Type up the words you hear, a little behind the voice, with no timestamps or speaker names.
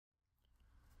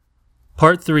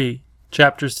Part 3,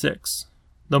 Chapter 6.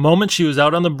 The moment she was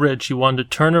out on the bridge, she wanted to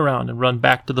turn around and run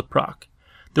back to the Proc.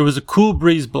 There was a cool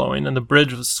breeze blowing, and the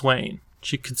bridge was swaying.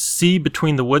 She could see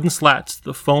between the wooden slats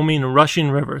the foaming and rushing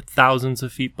river thousands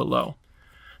of feet below.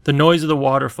 The noise of the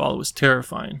waterfall was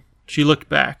terrifying. She looked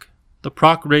back. The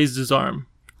Proc raised his arm.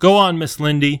 "Go on, Miss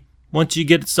Lindy. Once you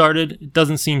get it started, it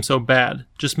doesn't seem so bad.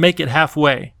 Just make it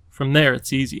halfway. From there,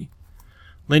 it's easy."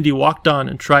 Lindy walked on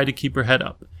and tried to keep her head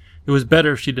up. It was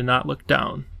better if she did not look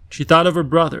down. She thought of her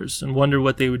brothers and wondered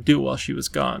what they would do while she was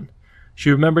gone.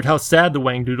 She remembered how sad the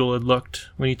Whangdoodle had looked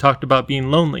when he talked about being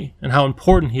lonely, and how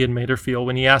important he had made her feel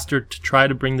when he asked her to try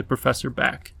to bring the professor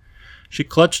back. She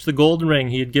clutched the gold ring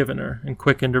he had given her and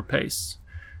quickened her pace.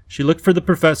 She looked for the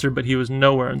professor, but he was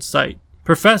nowhere in sight.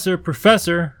 "Professor,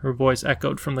 Professor!" her voice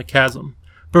echoed from the chasm.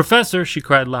 "Professor!" she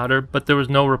cried louder, but there was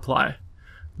no reply.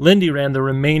 Lindy ran the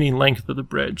remaining length of the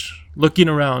bridge. Looking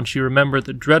around, she remembered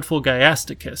the dreadful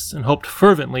Gaiasticus and hoped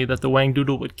fervently that the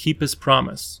Whangdoodle would keep his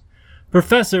promise.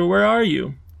 "Professor, where are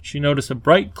you?" She noticed a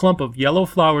bright clump of yellow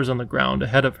flowers on the ground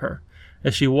ahead of her.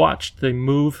 As she watched, they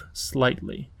moved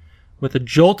slightly. With a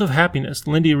jolt of happiness,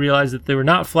 Lindy realized that they were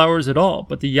not flowers at all,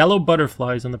 but the yellow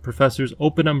butterflies on the professor's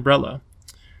open umbrella.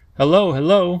 "Hello,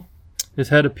 hello." His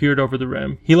head appeared over the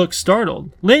rim. He looked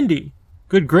startled. "Lindy!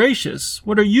 Good gracious,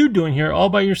 what are you doing here all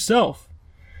by yourself?"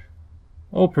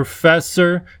 "Oh,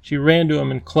 Professor," she ran to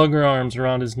him and clung her arms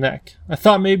around his neck. "I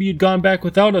thought maybe you'd gone back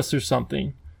without us or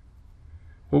something."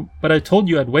 "But I told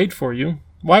you I'd wait for you.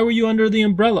 Why were you under the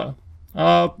umbrella?"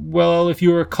 Well, if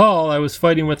you recall, I was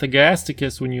fighting with a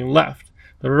Gaiasticus when you left.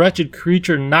 The wretched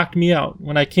creature knocked me out.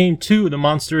 When I came to, the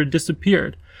monster had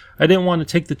disappeared. I didn't want to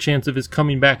take the chance of his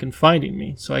coming back and finding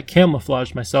me, so I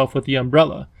camouflaged myself with the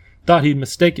umbrella. Thought he'd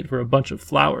mistake it for a bunch of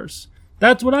flowers."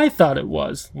 "That's what I thought it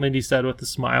was," Lindy said with a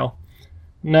smile.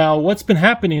 "Now, what's been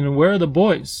happening and where are the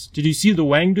boys? Did you see the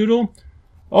Whangdoodle?"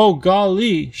 "Oh,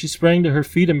 golly!" She sprang to her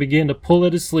feet and began to pull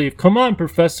at his sleeve. "Come on,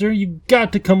 Professor, you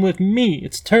got to come with me.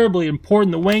 It's terribly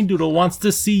important. The Whangdoodle wants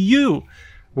to see you."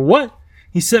 "What?"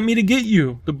 "He sent me to get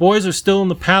you. The boys are still in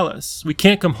the palace. We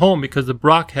can't come home because the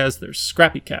Brock has their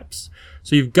scrappy caps.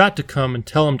 So you've got to come and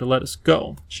tell him to let us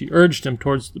go." She urged him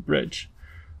towards the bridge.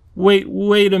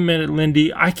 Wait a minute,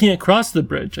 Lindy. I can't cross the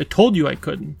bridge. I told you I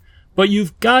couldn't." "But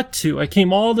you've got to. I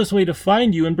came all this way to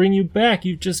find you and bring you back.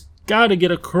 You've just got to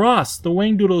get across. The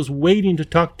Whangdoodle is waiting to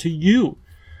talk to you."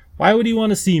 "Why would he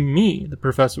want to see me?" The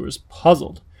professor was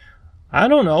puzzled. "I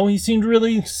don't know. He seemed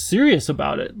really serious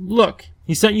about it. Look,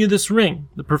 he sent you this ring."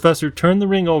 The professor turned the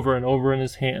ring over and over in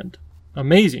his hand.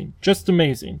 "Amazing. Just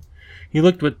amazing." He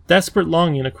looked with desperate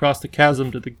longing across the chasm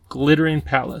to the glittering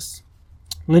palace.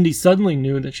 Lindy suddenly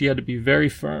knew that she had to be very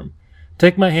firm.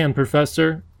 "Take my hand,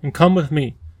 Professor, and come with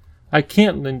me." "I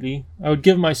can't, Lindy. I would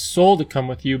give my soul to come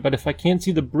with you, but if I can't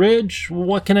see the bridge,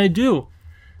 what can I do?"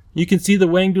 "You can see the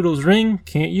Whangdoodle's ring,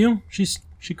 can't you?"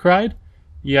 she cried.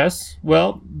 "Yes.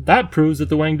 Well, that proves that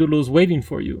the Whangdoodle is waiting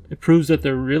for you. It proves that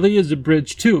there really is a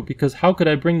bridge, too, because how could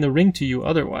I bring the ring to you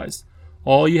otherwise?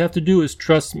 All you have to do is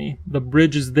trust me. The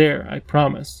bridge is there, I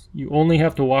promise. You only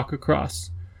have to walk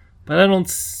across." "But I don't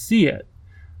see it."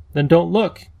 "Then don't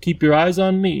look. Keep your eyes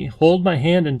on me. Hold my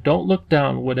hand and don't look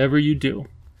down, whatever you do."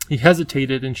 He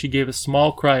hesitated, and she gave a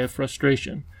small cry of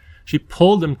frustration. She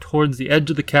pulled him towards the edge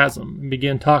of the chasm and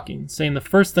began talking, saying the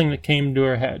first thing that came into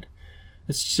her head.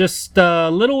 "It's just a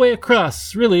little way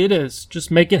across, really it is.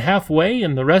 Just make it halfway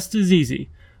and the rest is easy.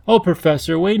 Oh,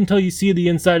 Professor, wait until you see the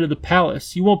inside of the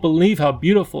palace. You won't believe how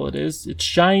beautiful it is. It's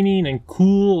shining and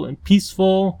cool and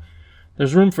peaceful.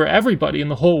 There's room for everybody in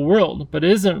the whole world, but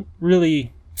it isn't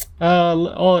really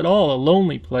all at all a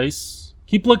lonely place.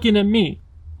 Keep looking at me.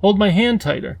 Hold my hand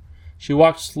tighter." She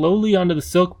walked slowly onto the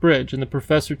silk bridge, and the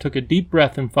professor took a deep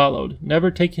breath and followed, never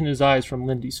taking his eyes from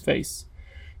Lindy's face.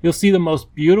 "You'll see the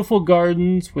most beautiful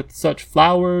gardens with such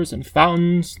flowers and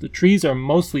fountains. The trees are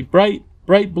mostly bright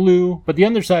blue, but the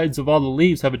undersides of all the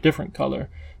leaves have a different color.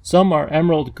 Some are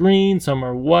emerald green, some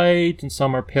are white, and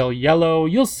some are pale yellow.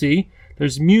 You'll see.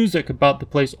 There's music about the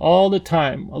place all the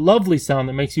time, a lovely sound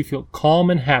that makes you feel calm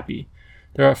and happy.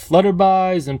 There are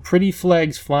flutterbys and pretty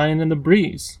flags flying in the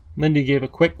breeze." Lindy gave a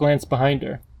quick glance behind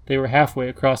her. They were halfway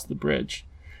across the bridge.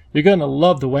 "You're going to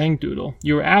love the Whangdoodle.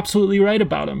 You were absolutely right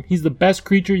about him. He's the best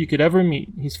creature you could ever meet.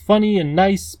 He's funny and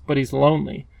nice, but he's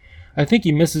lonely. I think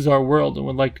he misses our world and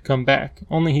would like to come back,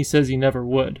 only he says he never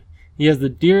would. He has the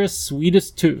dearest,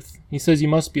 sweetest tooth. He says you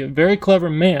must be a very clever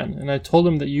man, and I told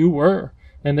him that you were,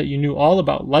 and that you knew all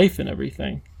about life and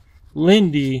everything."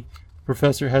 "Lindy," the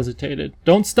professor hesitated.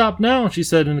 "Don't stop now," she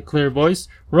said in a clear voice.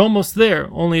 "We're almost there.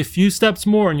 Only a few steps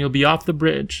more and you'll be off the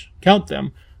bridge. Count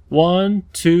them. 1,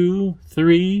 2,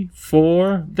 3,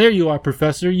 4. There you are,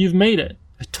 Professor. You've made it.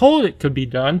 I told it could be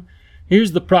done.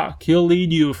 Here's the proc. He'll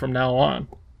lead you from now on.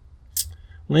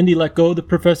 Lindy let go of the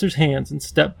professor's hands and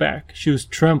stepped back. She was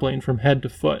trembling from head to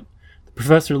foot. The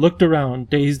professor looked around,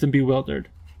 dazed and bewildered.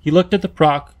 He looked at the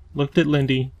proc, looked at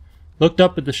Lindy, looked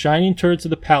up at the shining turrets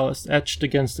of the palace etched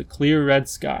against the clear red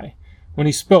sky. When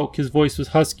he spoke, his voice was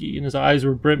husky and his eyes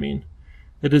were brimming.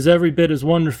 It is every bit as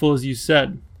wonderful as you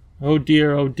said. Oh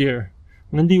dear, oh dear.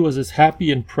 Lindy was as happy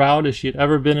and proud as she had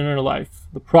ever been in her life.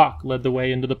 The proc led the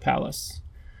way into the palace.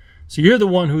 So you're the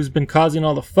one who's been causing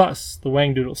all the fuss, the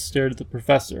Whangdoodle stared at the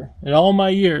professor. In all my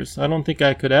years, I don't think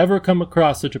I could ever come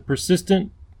across such a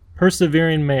persistent,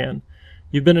 persevering man.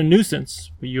 You've been a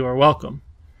nuisance, but you are welcome.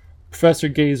 The professor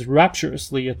gazed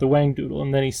rapturously at the Whangdoodle,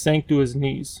 and then he sank to his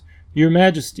knees. Your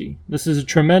Majesty, this is a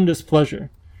tremendous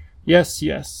pleasure. Yes,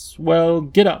 yes. Well,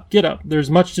 get up, get up. There's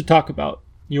much to talk about.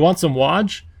 You want some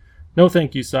wodge? No,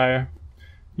 thank you, sire.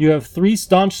 You have 3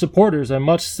 staunch supporters, I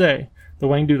must say. The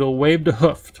Whangdoodle waved a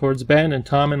hoof towards Ben and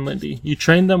Tom and Lindy. You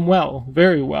trained them well,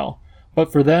 very well.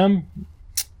 But for them,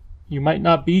 you might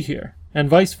not be here. And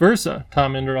vice versa,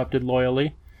 Tom interrupted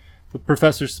loyally. The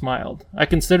professor smiled. I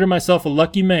consider myself a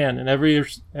lucky man in every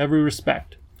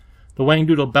respect. The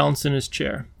Whangdoodle bounced in his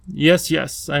chair. Yes,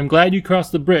 yes, I am glad you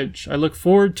crossed the bridge. I look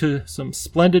forward to some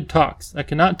splendid talks. I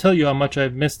cannot tell you how much I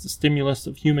have missed the stimulus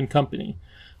of human company.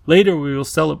 Later we will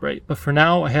celebrate, but for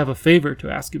now I have a favor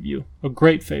to ask of you. A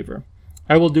great favor.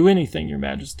 I will do anything, Your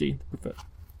Majesty, the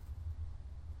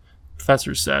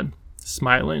professor said,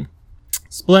 smiling.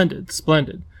 Splendid,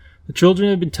 splendid. The children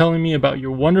have been telling me about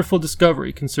your wonderful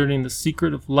discovery concerning the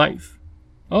secret of life.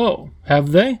 Oh,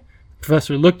 have they? The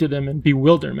professor looked at him in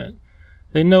bewilderment.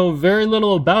 They know very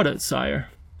little about it, sire.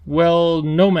 Well,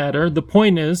 no matter. The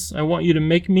point is, I want you to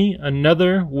make me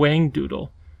another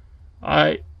Whangdoodle.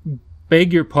 I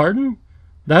beg your pardon?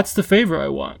 That's the favor I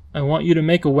want. I want you to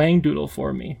make a Whangdoodle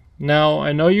for me. Now,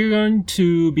 I know you're going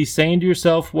to be saying to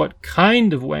yourself, what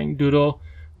kind of Whangdoodle?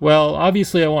 Well,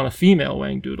 obviously I want a female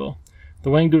Whangdoodle. The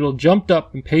Whangdoodle jumped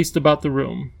up and paced about the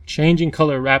room, changing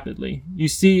color rapidly. You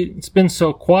see, it's been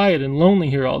so quiet and lonely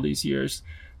here all these years.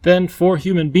 Then 4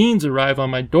 human beings arrive on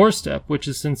my doorstep, which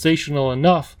is sensational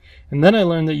enough, and then I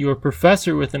learn that you're a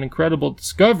professor with an incredible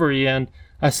discovery, and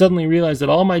I suddenly realize that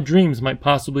all my dreams might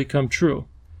possibly come true.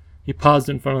 He paused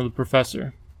in front of the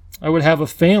professor. I would have a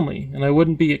family, and I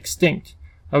wouldn't be extinct.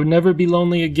 I would never be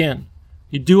lonely again.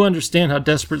 You do understand how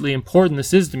desperately important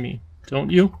this is to me,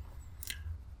 don't you?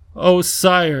 Oh,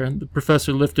 sire, the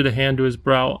professor lifted a hand to his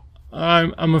brow.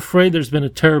 I'm afraid there's been a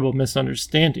terrible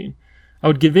misunderstanding. I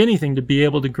would give anything to be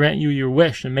able to grant you your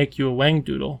wish and make you a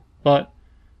Whangdoodle, but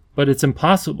it's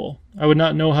impossible. I would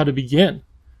not know how to begin,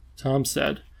 Tom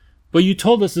said. But you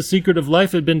told us the secret of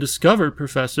life had been discovered,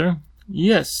 Professor.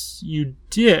 Yes, you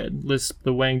did, lisped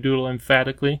the Whangdoodle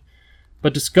emphatically.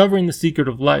 But discovering the secret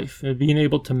of life and being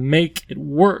able to make it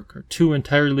work are 2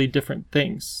 entirely different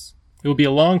things. It will be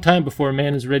a long time before a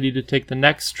man is ready to take the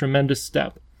next tremendous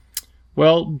step.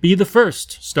 Well, be the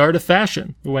first. Start a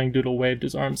fashion. The Whangdoodle waved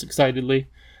his arms excitedly.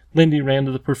 Lindy ran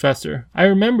to the professor. I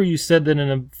remember you said that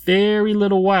in a very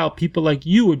little while people like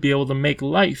you would be able to make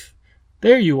life.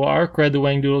 There you are, cried the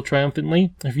Whangdoodle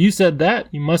triumphantly. If you said that,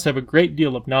 you must have a great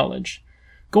deal of knowledge.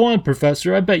 Go on,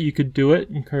 Professor. I bet you could do it,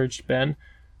 encouraged Ben.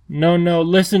 No,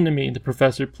 listen to me, the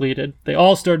professor pleaded. They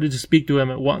all started to speak to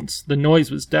him at once. The noise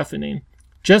was deafening.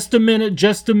 Just a minute,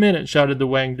 shouted the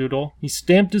Whangdoodle. He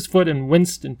stamped his foot and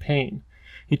winced in pain.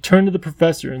 He turned to the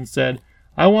professor and said,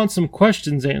 I want some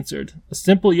questions answered. A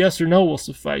simple yes or no will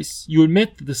suffice. You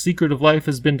admit that the secret of life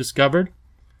has been discovered?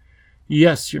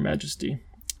 Yes, Your Majesty.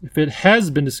 If it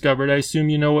has been discovered, I assume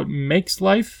you know what makes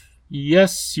life?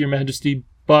 Yes, Your Majesty,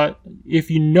 but if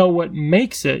you know what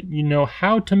makes it, you know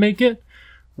how to make it?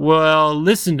 Well,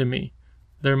 listen to me.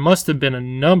 There must have been a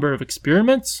number of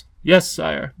experiments? Yes,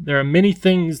 sire. There are many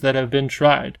things that have been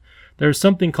tried. There is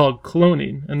something called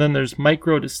cloning, and then there's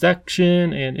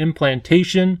microdissection and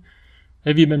implantation.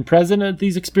 Have you been present at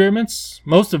these experiments?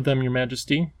 Most of them, Your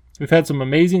Majesty. We've had some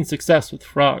amazing success with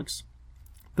frogs.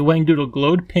 The Whangdoodle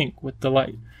glowed pink with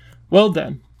delight. Well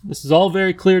then, this is all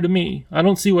very clear to me. I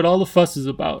don't see what all the fuss is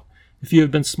about. If you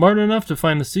have been smart enough to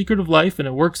find the secret of life and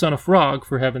it works on a frog,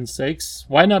 for heaven's sakes,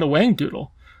 why not a Whangdoodle?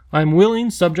 I am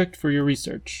willing subject for your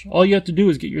research. All you have to do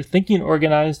is get your thinking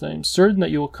organized, and I am certain that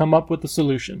you will come up with a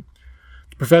solution.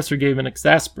 The professor gave an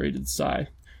exasperated sigh.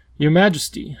 Your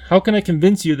Majesty, how can I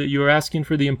convince you that you are asking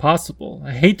for the impossible?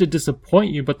 I hate to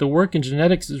disappoint you, but the work in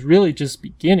genetics is really just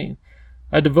beginning.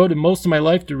 I devoted most of my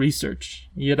life to research,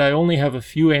 yet I only have a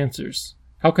few answers.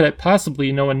 How could I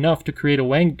possibly know enough to create a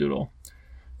Whangdoodle?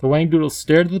 The Wangdoodle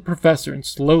stared at the professor and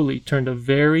slowly turned a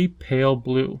very pale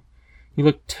blue. He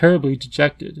looked terribly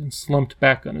dejected and slumped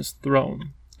back on his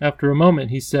throne. After a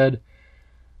moment, he said,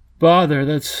 "Bother,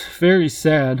 that's very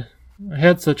sad. I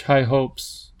had such high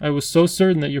hopes. I was so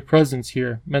certain that your presence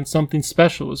here meant something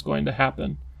special was going to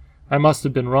happen. I must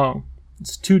have been wrong.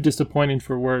 It's too disappointing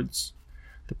for words."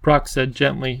 The Proc said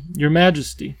gently, "Your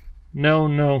Majesty." No.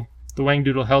 The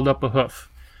Wangdoodle held up a hoof.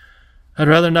 "I'd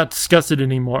rather not discuss it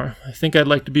any more. I think I'd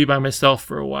like to be by myself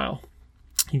for a while."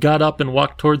 He got up and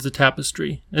walked towards the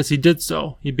tapestry. As he did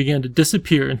so, he began to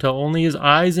disappear until only his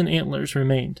eyes and antlers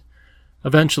remained.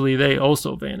 Eventually, they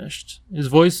also vanished. His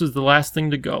voice was the last thing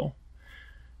to go.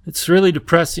 "It's really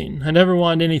depressing. I never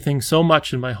wanted anything so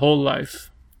much in my whole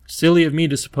life. Silly of me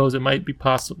to suppose it might be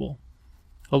possible."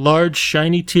 A large,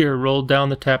 shiny tear rolled down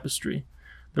the tapestry.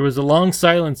 There was a long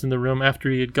silence in the room after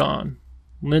he had gone.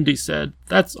 Lindy said,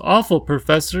 "That's awful,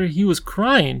 Professor. He was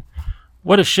crying."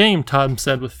 "What a shame," Tom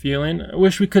said with feeling. "I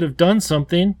wish we could have done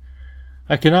something."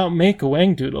 "I cannot make a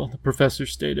Wangdoodle," the professor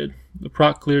stated. The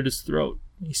Proc cleared his throat.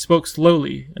 He spoke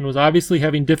slowly and was obviously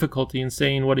having difficulty in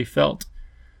saying what he felt.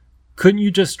 "Couldn't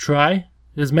you just try?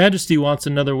 His Majesty wants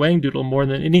another Wangdoodle more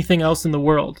than anything else in the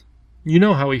world. You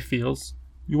know how he feels.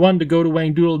 You wanted to go to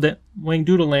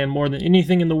Wangdoodle Land more than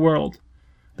anything in the world.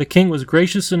 The king was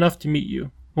gracious enough to meet you.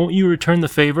 Won't you return the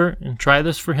favor and try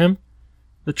this for him?"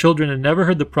 The children had never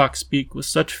heard the Proc speak with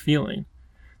such feeling.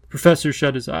 The professor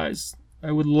shut his eyes.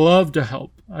 "I would love to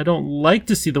help. I don't like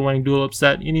to see the Wangdoodle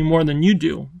upset any more than you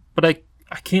do, but I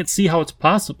can't see how it's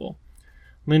possible."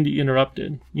 Lindy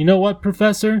interrupted. "You know what,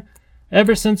 Professor?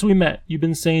 Ever since we met, you've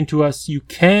been saying to us, 'You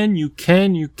can, you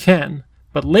can, you can.'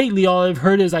 But lately all I've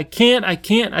heard is, 'I can't, I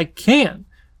can't, I can't.'"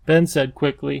 Ben said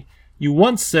quickly, "You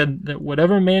once said that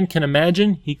whatever man can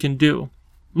imagine, he can do."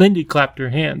 Lindy clapped her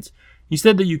hands. "You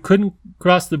said that you couldn't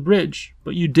cross the bridge,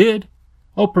 but you did."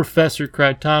 "Oh, Professor,"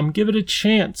 cried Tom, "give it a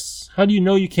chance. How do you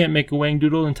know you can't make a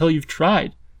Wangdoodle until you've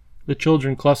tried?" The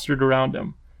children clustered around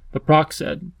him. The Proc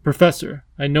said, "Professor,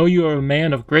 I know you are a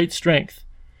man of great strength.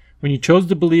 When you chose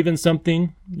to believe in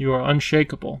something, you are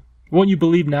unshakable. Won't you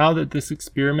believe now that this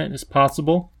experiment is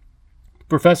possible?" The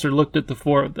professor looked at the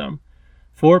four of them.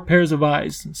 4 pairs of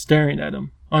eyes staring at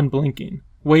him, unblinking,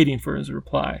 waiting for his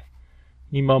reply.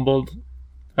 He mumbled,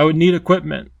 "I would need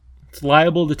equipment. It's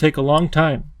liable to take a long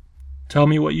time." "Tell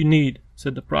me what you need,"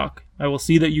 said the Proc. "I will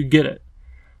see that you get it."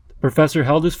 The professor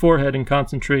held his forehead in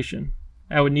concentration.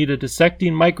 "I would need a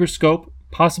dissecting microscope,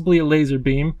 possibly a laser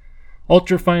beam,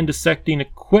 ultrafine dissecting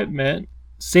equipment,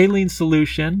 saline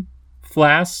solution,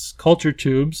 flasks, culture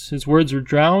tubes." His words were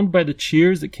drowned by the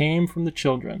cheers that came from the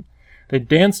children. They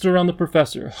danced around the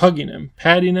professor, hugging him,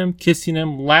 patting him, kissing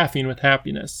him, laughing with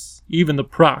happiness. Even the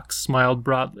Proc smiled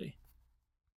broadly.